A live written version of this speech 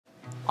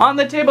On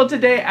the table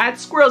today at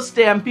Squirrel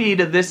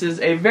Stampede, this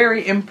is a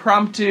very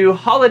impromptu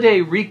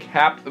holiday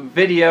recap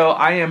video.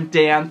 I am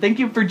Dan. Thank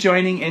you for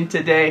joining in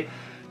today.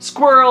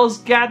 Squirrels,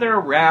 gather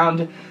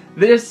around.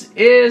 This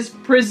is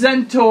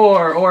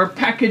Presentor, or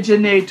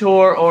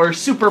Packaginator, or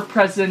Super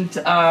Present.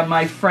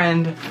 My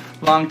friend,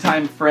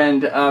 longtime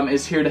friend,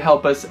 is here to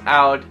help us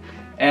out.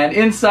 And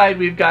inside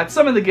we've got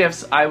some of the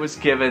gifts I was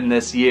given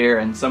this year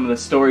and some of the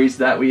stories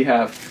that we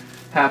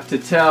have to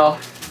tell.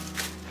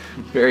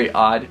 Very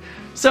odd.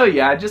 So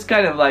yeah, just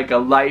kind of like a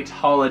light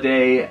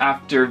holiday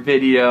after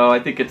video. I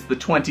think it's the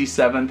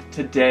 27th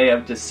today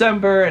of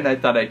December, and I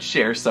thought I'd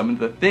share some of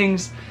the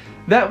things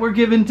that were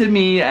given to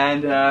me,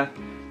 and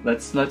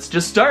let's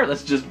just start.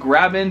 Let's just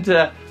grab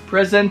into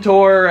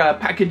Presentor,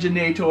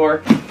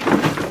 Packaginator.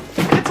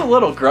 It's a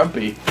little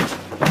grumpy.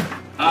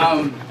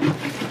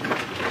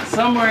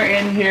 Somewhere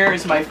in here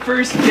is my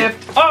first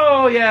gift.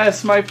 Oh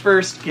yes, my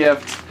first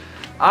gift.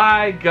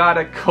 I got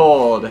a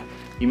cold.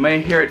 You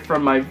may hear it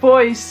from my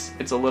voice.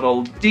 It's a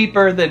little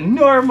deeper than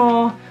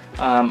normal.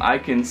 I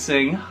can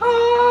sing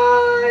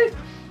high.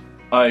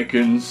 I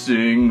can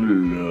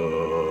sing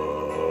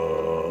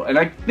low. And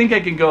I think I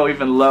can go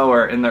even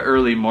lower in the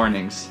early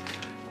mornings.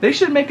 They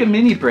should make a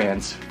mini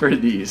brands for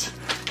these.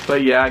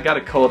 But yeah, I got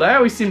a cold. I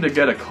always seem to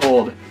get a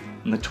cold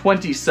on the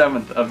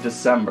 27th of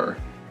December.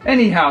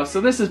 Anyhow,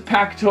 so this is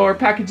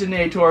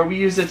Packaginator. We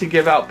use it to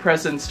give out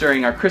presents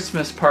during our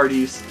Christmas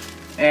parties.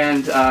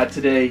 And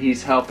today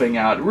he's helping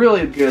out.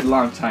 Really good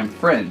longtime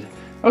friend.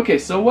 Okay,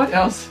 so what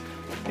else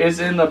is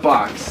in the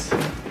box?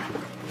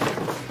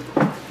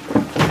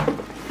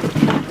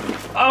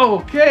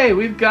 Okay,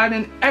 we've got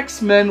an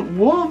X-Men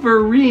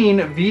Wolverine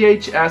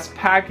VHS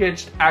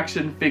packaged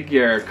action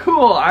figure.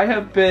 Cool, I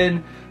have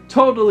been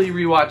totally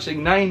rewatching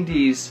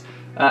 90s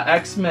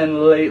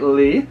X-Men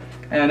lately.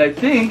 And I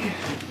think...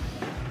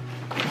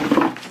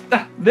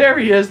 there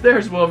he is,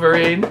 there's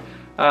Wolverine.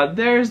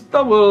 There's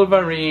the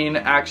Wolverine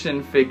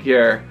action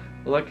figure.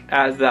 Look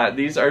at that.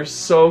 These are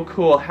so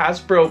cool.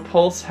 Hasbro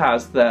Pulse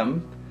has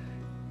them.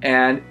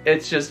 And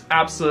it's just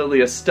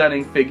absolutely a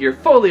stunning figure.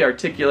 Fully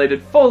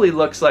articulated. Fully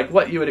looks like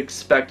what you would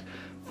expect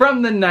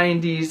from the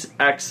 90s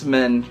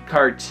X-Men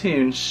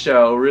cartoon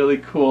show. Really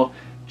cool.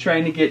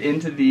 Trying to get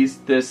into these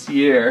this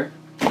year.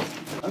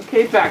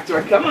 Okay, back to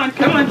her. Come on,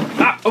 come on.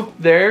 Ah, oh,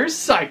 there's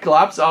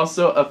Cyclops,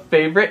 also a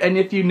favorite. And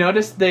if you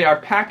notice, they are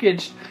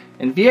packaged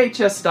in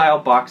VHS style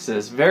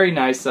boxes. Very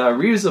nice,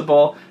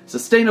 reusable,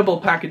 sustainable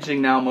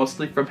packaging now,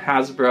 mostly from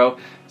Hasbro.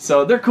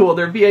 So they're cool,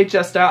 they're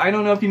VHS style. I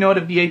don't know if you know what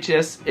a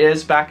VHS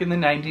is. Back in the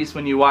 90s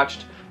when you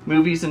watched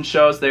movies and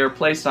shows, they were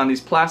placed on these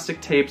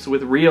plastic tapes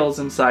with reels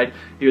inside.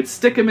 You would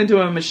stick them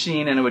into a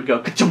machine and it would go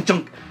ka-chunk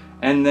chunk,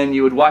 and then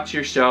you would watch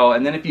your show,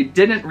 and then if you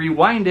didn't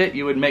rewind it,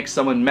 you would make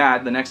someone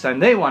mad the next time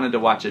they wanted to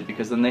watch it,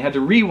 because then they had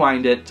to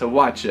rewind it to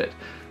watch it.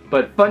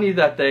 But funny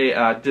that they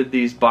did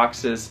these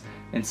boxes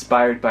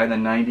inspired by the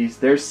 90s.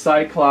 There's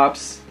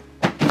Cyclops.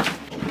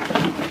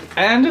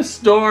 And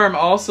Storm,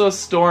 also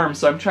Storm.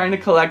 So I'm trying to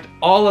collect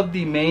all of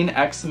the main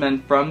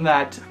X-Men from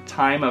that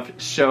time of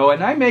show,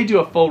 and I may do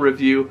a full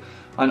review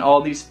on all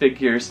these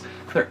figures.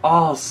 They're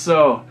all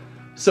so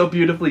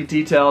beautifully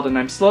detailed, and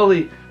I'm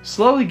slowly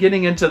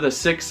getting into the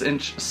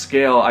 6-inch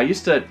scale. I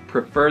used to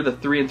prefer the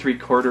 3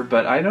 3/4,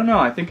 but I don't know.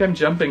 I think I'm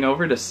jumping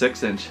over to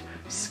 6-inch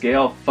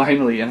scale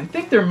finally, and I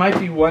think there might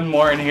be one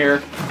more in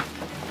here.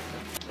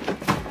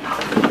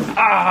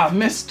 Ah,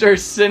 Mr.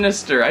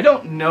 Sinister. I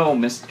don't know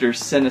Mr.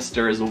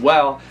 Sinister as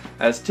well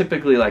as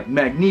typically like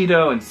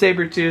Magneto and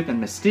Sabretooth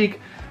and Mystique,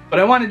 but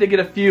I wanted to get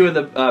a few of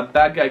the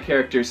bad guy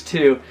characters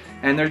too,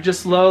 and they're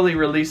just slowly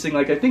releasing,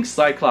 like I think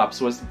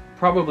Cyclops was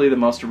probably the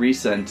most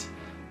recent.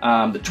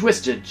 The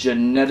twisted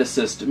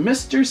geneticist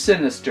Mr.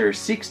 Sinister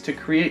seeks to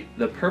create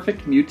the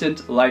perfect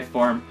mutant life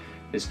form.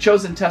 His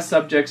chosen test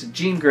subjects,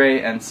 Jean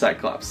Grey and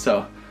Cyclops.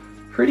 So,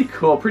 pretty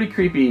cool, pretty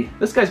creepy.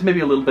 This guy's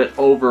maybe a little bit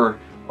over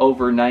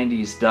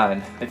 90s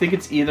done. I think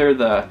it's either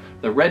the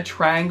red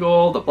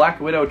triangle, the Black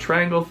Widow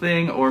triangle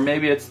thing, or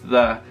maybe it's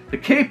the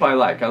cape I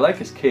like. I like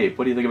his cape.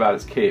 What do you think about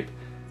his cape?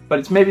 But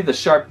it's maybe the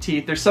sharp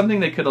teeth. There's something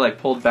they could have like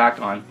pulled back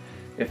on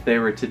if they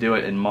were to do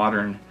it in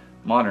modern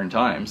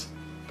times.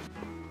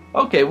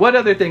 Okay, what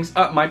other things?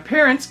 My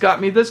parents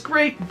got me this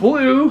great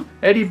blue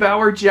Eddie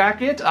Bauer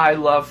jacket. I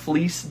love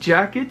fleece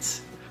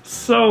jackets.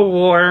 So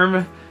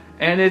warm.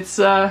 And it's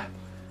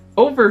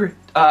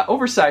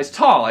oversized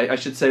tall, I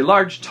should say,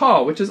 large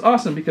tall, which is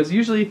awesome because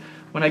usually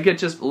when I get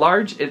just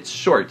large, it's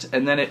short,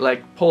 and then it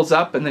like pulls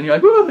up, and then you're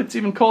like, woo, it's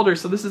even colder.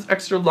 So this is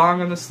extra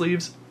long on the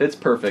sleeves. It's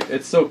perfect.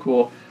 It's so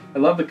cool. I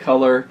love the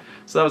color.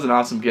 So that was an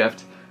awesome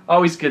gift.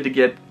 Always good to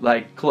get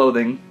like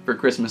clothing for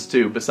Christmas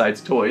too, besides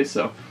toys.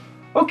 So,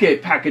 okay,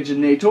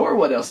 Packaginator,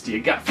 what else do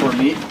you got for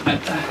me?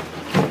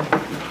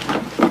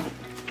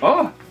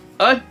 Oh,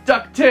 a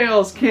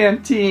DuckTales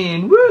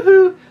canteen.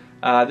 Woohoo!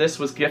 This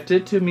was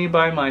gifted to me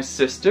by my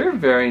sister.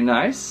 Very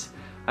nice.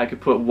 I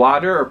could put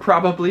water or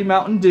probably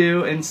Mountain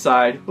Dew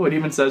inside. Oh, it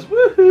even says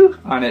woohoo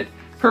on it.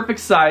 Perfect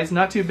size,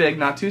 not too big,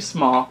 not too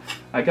small.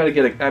 I gotta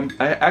get I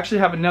actually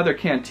have another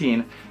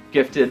canteen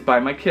gifted by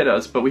my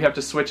kiddos, but we have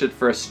to switch it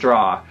for a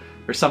straw.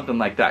 or something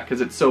like that, because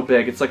it's so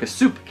big. It's like a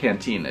soup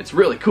canteen. It's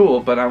really cool,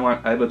 but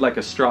I would like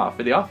a straw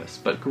for the office.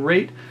 But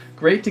great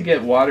to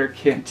get water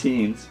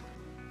canteens.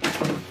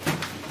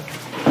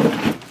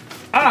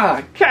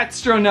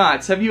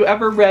 Catstronauts. Have you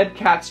ever read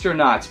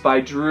Catstronauts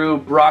by Drew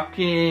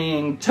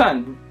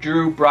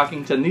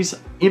Brockington? These,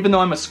 even though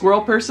I'm a squirrel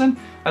person,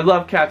 I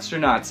love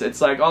Catstronauts. It's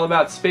like all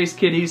about space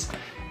kitties,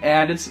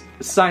 and it's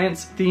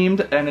science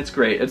themed, and it's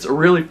great. It's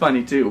really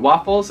funny too.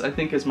 Waffles, I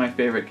think, is my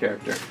favorite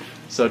character.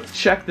 So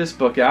check this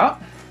book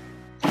out.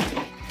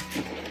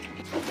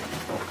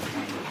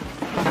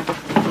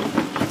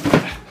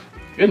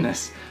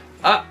 Goodness.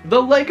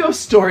 The Lego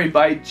Story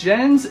by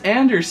Jens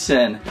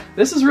Anderson.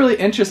 This is really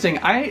interesting.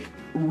 I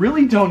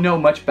really don't know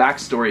much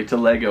backstory to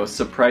Lego,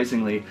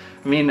 surprisingly.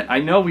 I mean, I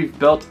know we've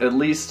built at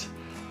least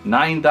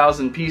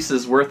 9,000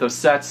 pieces worth of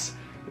sets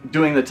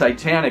doing the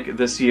Titanic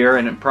this year,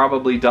 and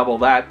probably double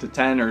that to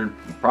 10 or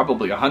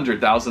probably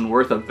 100,000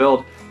 worth of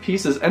build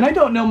pieces. And I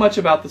don't know much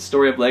about the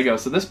story of Lego,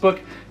 so this book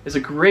is a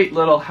great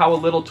little How a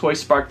Little Toy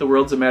Sparked the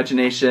World's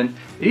Imagination.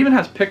 It even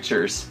has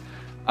pictures.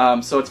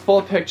 So it's full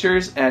of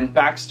pictures and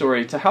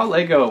backstory to how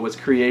Lego was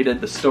created,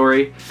 the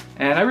story,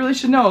 and I really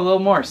should know a little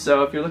more.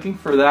 So if you're looking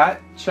for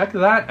that, check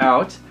that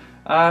out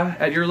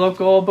at your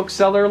local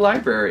bookseller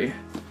library.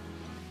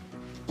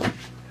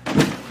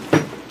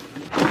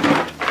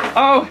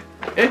 Oh,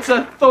 it's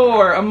a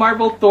Thor, a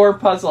Marvel Thor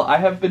puzzle. I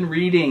have been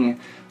reading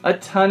a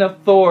ton of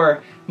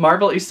Thor,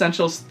 Marvel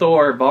Essentials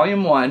Thor,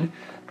 Volume 1,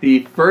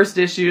 the first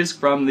issues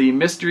from the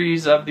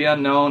Mysteries of the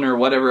Unknown or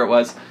whatever it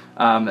was.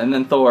 And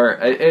then Thor.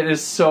 It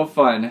is so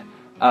fun.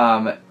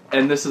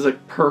 And this is a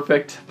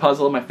perfect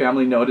puzzle. My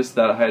family noticed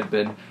that I had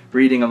been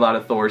reading a lot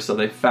of Thor, so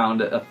they found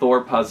a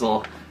Thor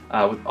puzzle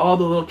with all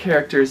the little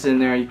characters in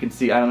there. You can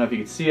see, I don't know if you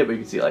can see it, but you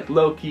can see like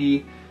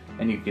Loki,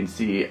 and you can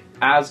see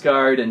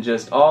Asgard, and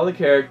just all the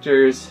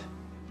characters.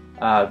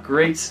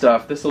 Great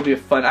stuff. This will be a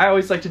fun. I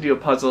always like to do a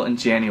puzzle in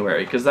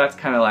January, because that's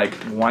kind of like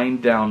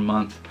wind down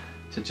month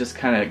to just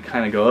kind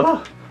of go,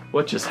 oh,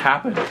 what just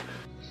happened?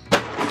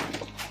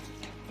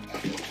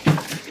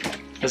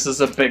 This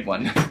is a big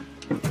one.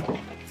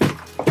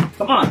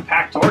 Come on,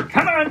 Pactor,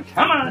 come on,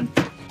 come on!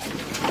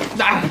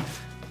 Ah,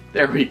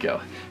 there we go.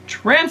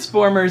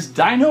 Transformers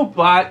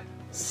Dinobot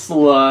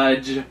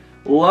Sludge.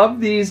 Love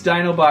these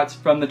Dinobots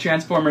from the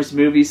Transformers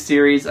movie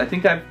series. I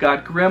think I've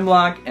got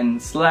Grimlock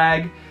and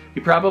Slag.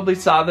 You probably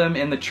saw them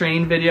in the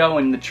train video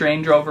when the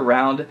train drove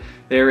around.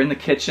 They were in the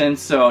kitchen,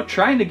 so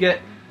trying to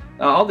get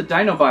all the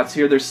Dinobots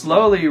here. They're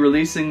slowly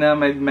releasing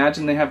them. I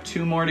imagine they have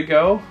 2 more to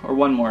go, or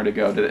 1 more to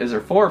go. Is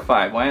there 4 or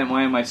 5? Why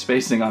am I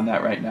spacing on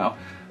that right now?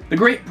 The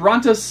Great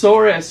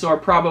Brontosaurus, or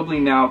probably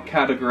now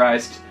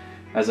categorized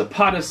as a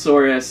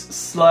Potosaurus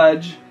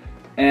Sludge.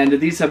 And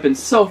these have been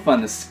so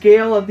fun. The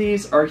scale of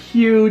these are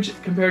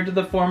huge compared to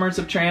the formers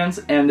of Trans,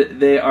 and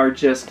they are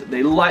just,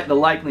 the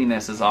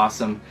likeliness is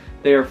awesome.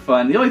 They are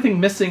fun. The only thing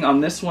missing on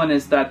this one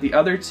is that the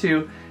other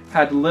 2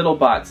 had little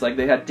bots, like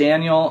they had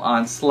Daniel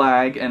on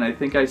Slag, and I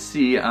think I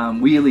see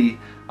Wheelie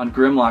on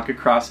Grimlock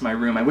across my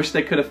room. I wish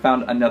they could have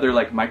found another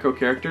like micro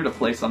character to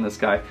place on this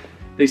guy.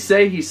 They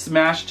say he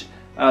smashed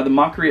the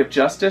Mockery of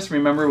Justice,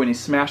 remember when he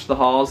smashed the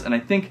halls, and I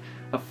think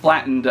a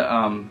flattened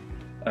a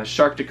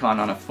Sharkticon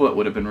on a foot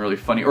would have been really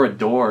funny, or a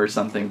door or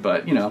something,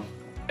 but you know,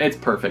 it's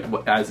perfect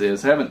as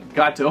is. I haven't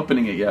got to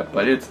opening it yet,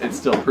 but it's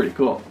still pretty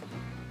cool.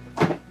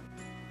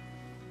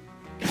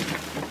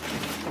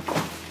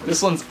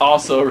 This one's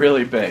also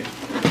really big.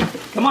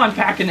 Come on,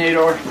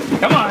 Packinator.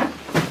 Come on.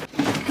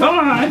 Come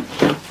on.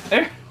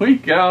 There we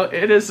go.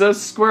 It is a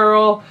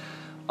squirrel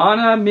on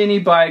a mini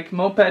bike,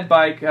 moped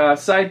bike,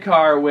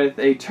 sidecar with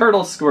a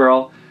turtle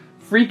squirrel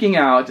freaking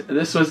out.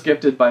 This was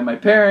gifted by my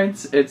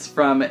parents. It's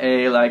from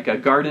a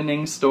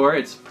gardening store.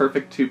 It's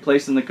perfect to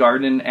place in the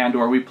garden, and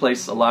or we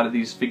place a lot of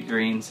these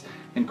figurines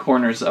in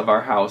corners of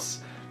our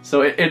house.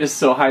 So it is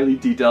so highly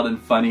detailed and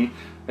funny.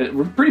 It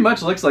pretty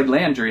much looks like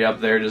Landry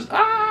up there,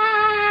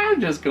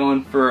 just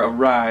going for a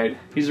ride.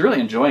 He's really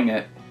enjoying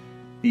it.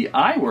 The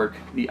eye work,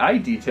 the eye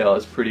detail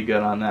is pretty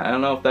good on that. I don't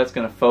know if that's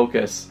going to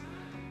focus.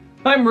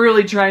 I'm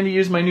really trying to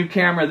use my new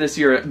camera this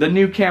year. The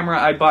new camera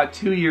I bought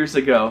 2 years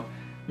ago.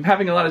 I'm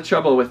having a lot of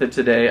trouble with it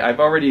today. I've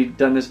already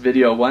done this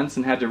video once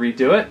and had to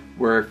redo it.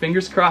 We're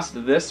fingers crossed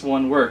this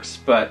one works,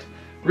 but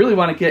really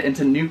want to get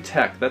into new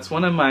tech. That's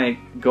one of my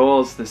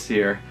goals this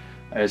year,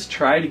 is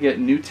try to get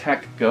new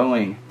tech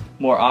going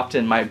more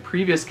often. My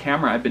previous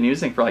camera I've been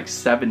using for like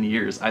 7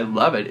 years. I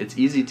love it. It's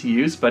easy to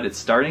use, but it's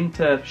starting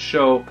to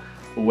show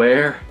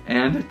wear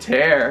and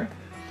tear.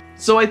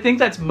 So I think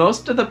that's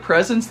most of the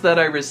presents that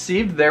I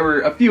received. There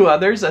were a few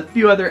other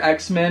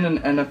X-Men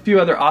and a few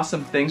other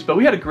awesome things, but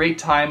we had a great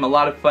time, a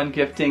lot of fun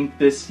gifting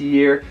this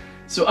year.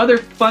 So other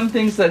fun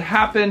things that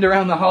happened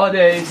around the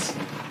holidays.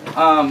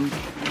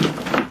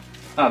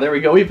 There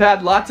we go. We've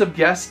had lots of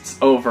guests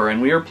over, and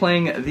we are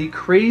playing the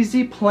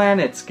Crazy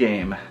Planets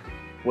game.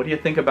 What do you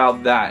think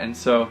about that? And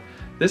so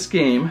this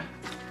game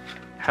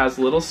has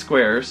little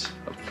squares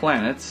of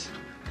planets,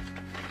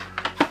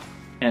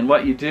 and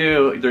what you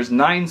do, there's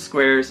 9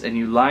 squares, and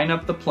you line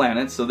up the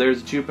planets. So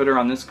there's Jupiter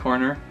on this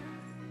corner.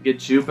 Get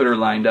Jupiter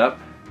lined up.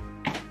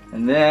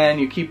 And then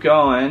you keep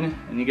going,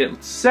 and you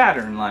get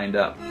Saturn lined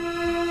up.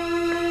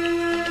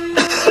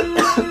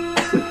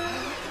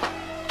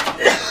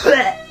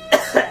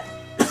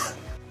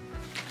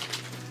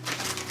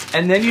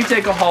 And then you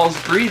take a Hall's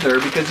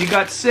breather because you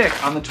got sick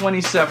on the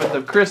 27th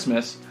of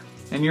Christmas,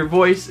 and your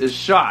voice is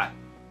shot.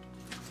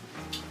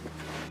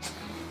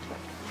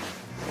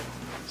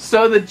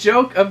 So the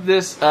joke of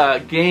this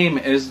game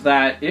is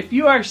that if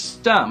you are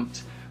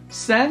stumped,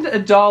 send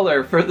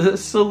 $1 for the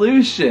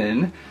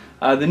solution.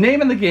 The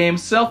name of the game,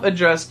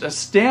 self-addressed, a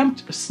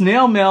stamped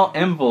snail mail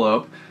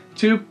envelope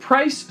to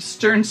Price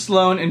Stern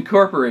Sloan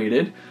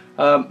Incorporated,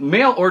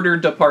 Mail Order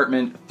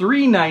Department,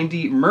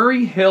 390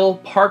 Murray Hill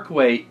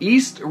Parkway,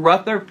 East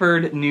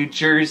Rutherford, New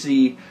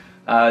Jersey,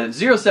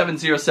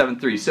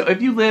 07073. So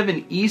if you live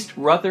in East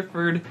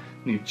Rutherford,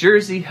 New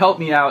Jersey, help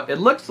me out. It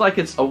looks like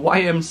it's a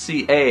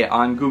YMCA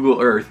on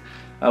Google Earth.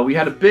 We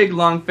had a big,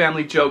 long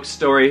family joke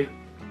story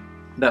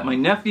that my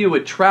nephew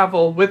would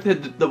travel with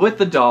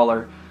the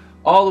dollar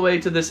all the way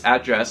to this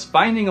address,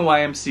 finding a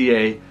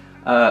YMCA,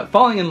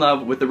 falling in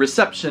love with the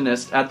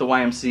receptionist at the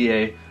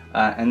YMCA,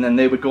 and then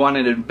they would go on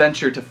an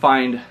adventure to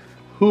find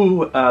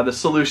who the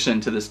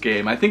solution to this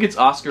game. I think it's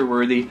Oscar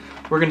worthy.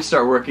 We're going to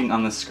start working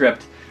on the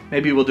script.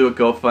 Maybe we'll do a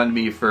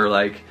GoFundMe for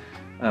like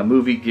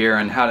movie gear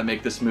and how to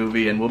make this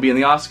movie, and we'll be in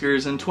the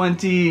Oscars in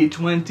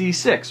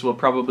 2026. Will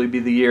probably be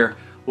the year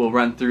we'll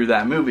run through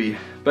that movie.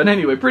 But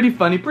anyway, pretty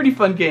funny, pretty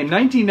fun game.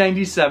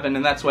 1997,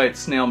 and that's why it's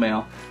snail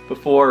mail,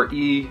 before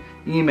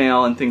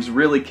email and things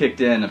really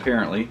kicked in,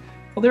 apparently.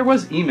 Well, there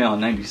was email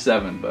in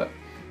 97, but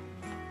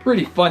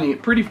pretty funny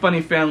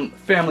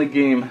family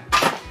game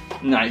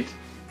night.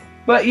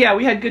 But yeah,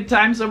 we had good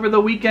times over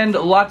the weekend,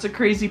 lots of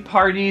crazy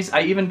parties.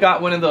 I even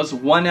got one of those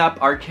 1-up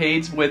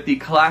arcades with the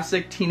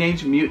classic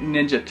Teenage Mutant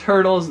Ninja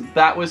Turtles.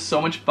 That was so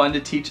much fun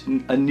to teach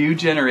a new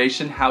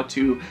generation how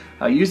to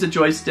use a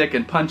joystick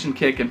and punch and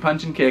kick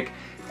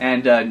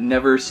and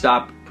never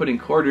stop putting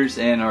quarters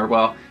in, or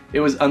well, it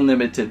was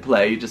unlimited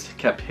play. You just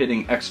kept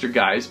hitting extra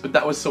guys, but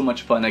that was so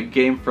much fun. A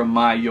game from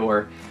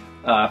your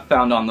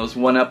found on those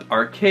 1-up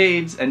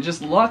arcades, and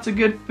just lots of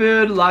good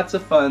food, lots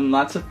of fun,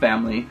 lots of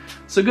family.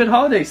 So good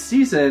holiday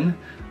season.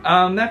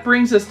 That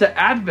brings us to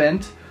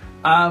Advent.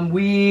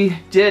 We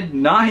did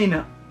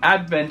 9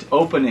 Advent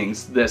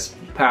openings this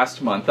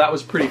past month. That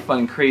was pretty fun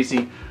and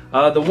crazy.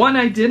 The one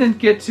I didn't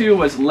get to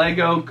was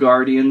Lego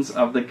Guardians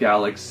of the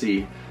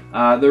Galaxy.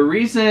 The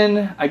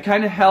reason I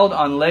kind of held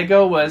on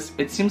Lego was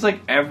it seems like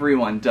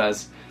everyone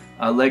does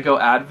Lego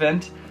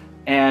Advent,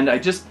 and I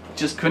just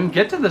couldn't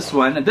get to this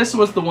one. This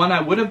was the one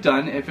I would have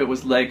done if it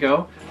was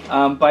Lego.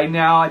 By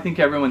now I think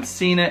everyone's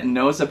seen it and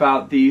knows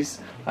about these.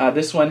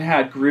 This one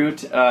had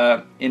Groot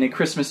in a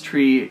Christmas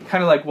tree,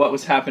 kind of like what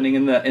was happening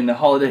in the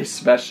holiday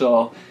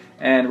special,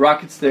 and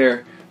Rocket's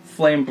there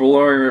flame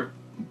broiling,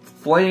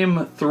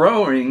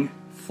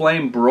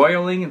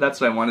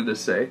 that's what I wanted to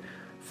say.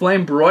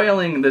 Flame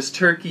broiling this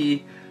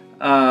turkey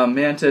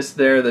mantis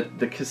there,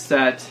 the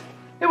cassette.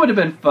 It would have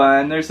been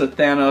fun. There's a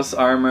Thanos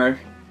armor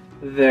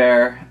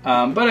there,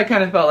 but I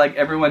kind of felt like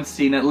everyone's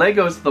seen it.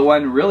 Lego's the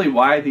one really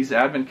why these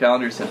advent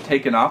calendars have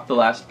taken off the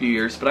last few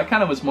years, but I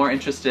kind of was more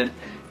interested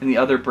in the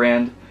other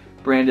branded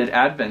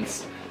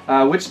advents,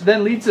 which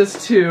then leads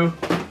us to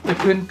the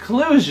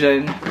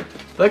conclusion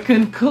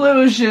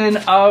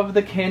of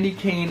the candy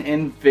cane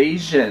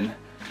invasion,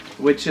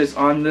 which is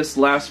on this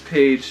last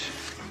page,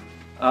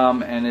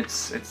 and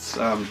it's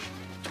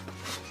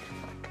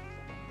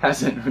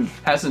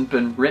hasn't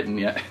been written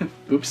yet.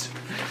 Oops.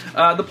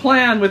 The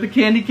plan with the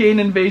candy cane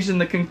invasion,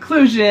 the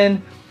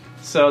conclusion.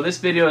 So this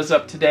video is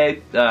up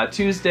today,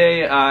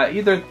 Tuesday,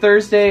 either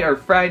Thursday or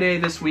Friday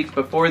this week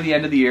before the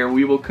end of the year.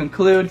 We will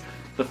conclude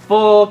the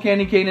full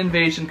candy cane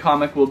invasion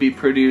comic will be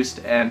produced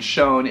and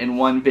shown in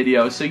one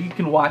video, so you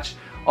can watch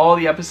all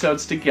the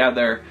episodes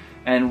together,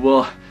 and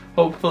we'll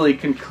hopefully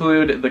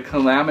conclude the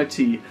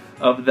calamity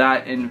of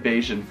that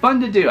invasion.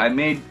 Fun to do. I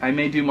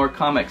may do more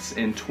comics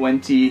in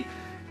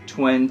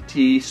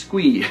 2020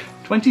 Squee.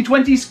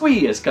 2020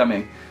 Squee is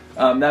coming.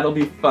 That'll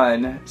be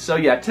fun. So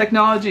yeah,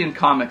 technology and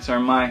comics are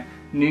my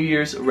New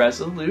Year's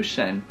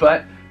resolution.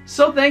 But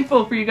so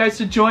thankful for you guys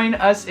to join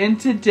us in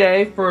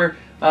today for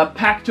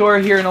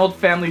Pactor here, an old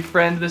family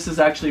friend. This is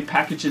actually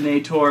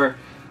Packaginator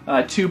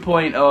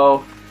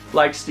 2.0.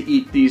 Likes to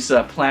eat these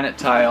planet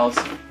tiles.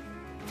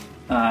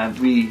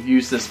 We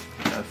use this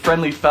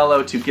friendly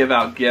fellow to give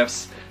out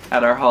gifts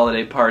at our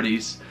holiday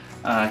parties.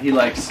 He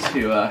likes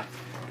to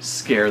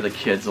scare the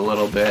kids a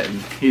little bit, and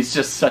he's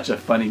just such a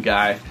funny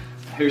guy.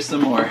 Here's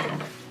some more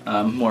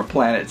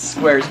planet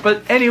squares.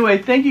 But anyway,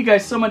 thank you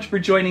guys so much for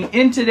joining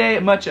in today.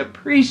 Much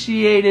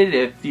appreciated.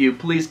 If you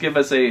please give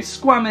us a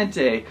squament,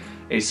 a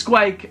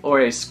squike,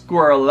 or a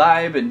squirrel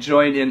live and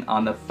join in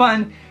on the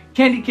fun.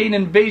 Candy Cane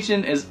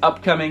Invasion is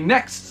upcoming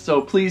next, so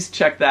please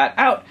check that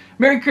out.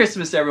 Merry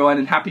Christmas, everyone,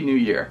 and Happy New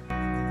Year.